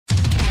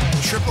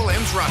Triple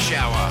M's Rush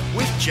Hour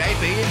with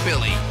JB and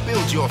Billy.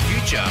 Build your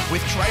future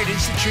with Trade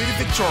Institute of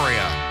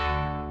Victoria.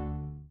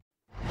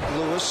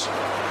 Lewis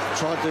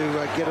tried to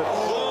get it.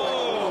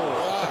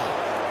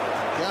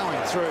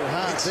 Going through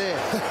hard there.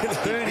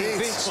 Bernie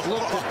Vince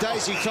looked at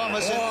Daisy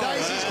Thomas, and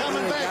Daisy's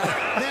coming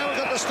back. Now we've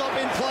got the stop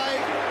in play.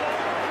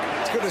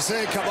 It's good to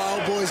see a couple of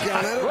old boys going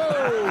at it.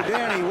 Whoa,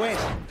 down he went.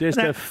 Just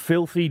a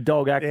filthy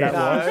dog act that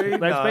was.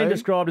 That's been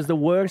described as the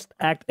worst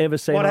act ever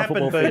seen on a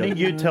football field. What happened,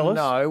 Bernie? You tell us.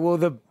 No, well,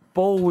 the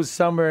ball was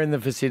somewhere in the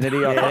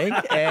vicinity, I think,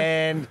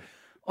 and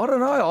I don't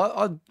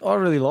know. I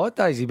really like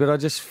Daisy, but I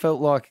just felt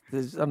like,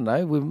 I don't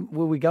know,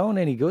 were we going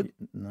any good?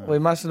 No. We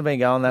mustn't have been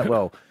going that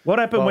well. What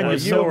happened when you were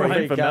saw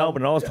playing for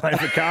Melbourne? I was playing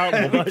for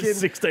Carlton. I was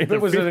 16 It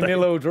was a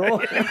 0-0 draw.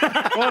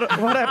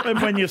 What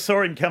happened when you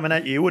saw him coming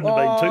at you? You wouldn't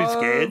have been too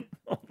scared.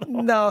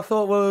 No, I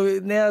thought, well,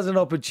 now's an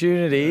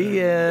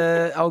opportunity.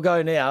 I'll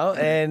go now.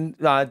 And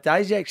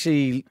Daisy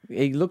actually,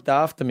 he looked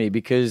after me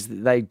because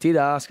they did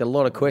ask a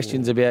lot of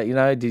questions about,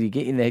 did he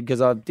get in there? Because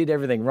I did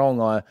everything wrong.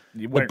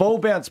 The ball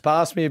bounced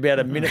past me about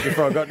a minute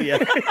before I got to you.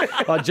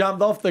 I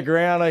jumped off the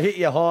ground. I hit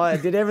you high. I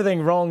did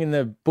everything wrong in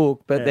the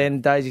book. But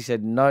then Daisy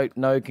said, no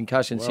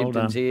concussion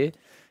symptoms here.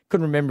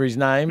 Couldn't remember his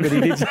name, but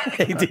he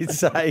did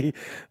say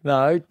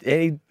no.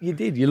 And you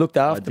did. You looked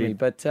after me,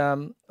 but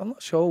I'm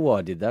not sure why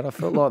I did that. I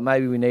felt like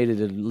maybe we needed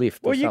a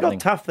lift. Well, or you something.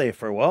 got tough there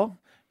for a while.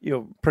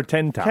 You're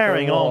Pretend tough.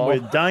 carrying on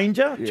with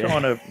danger,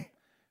 trying to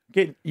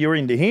get you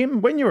into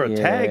him. When you were a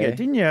tagger,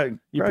 didn't you?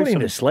 You put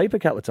him to sleep a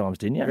couple of times,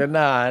 didn't you? No.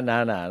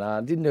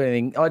 I didn't do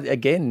anything.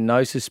 Again,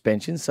 no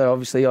suspension. So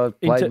obviously I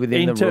played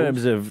within the rules. In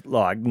terms of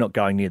not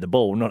going near the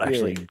ball, not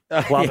actually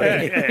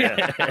clubbing.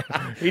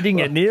 You didn't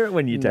get near it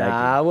when you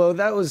tagged him. Well,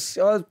 that was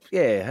I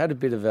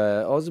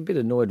was a bit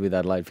annoyed with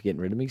Adelaide for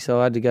getting rid of me, so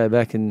I had to go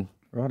back and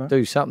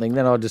do something.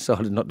 Then I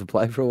decided not to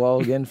play for a while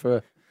again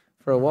for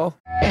a while.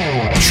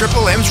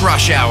 Triple M's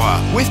Rush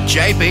Hour with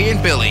JB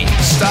and Billy.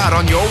 Start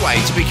on your way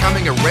to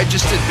becoming a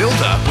registered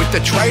builder with the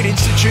Trade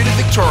Institute of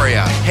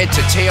Victoria. Head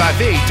to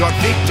tiv.vic.edu.au.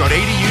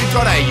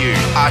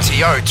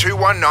 RTO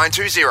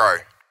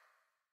 21920.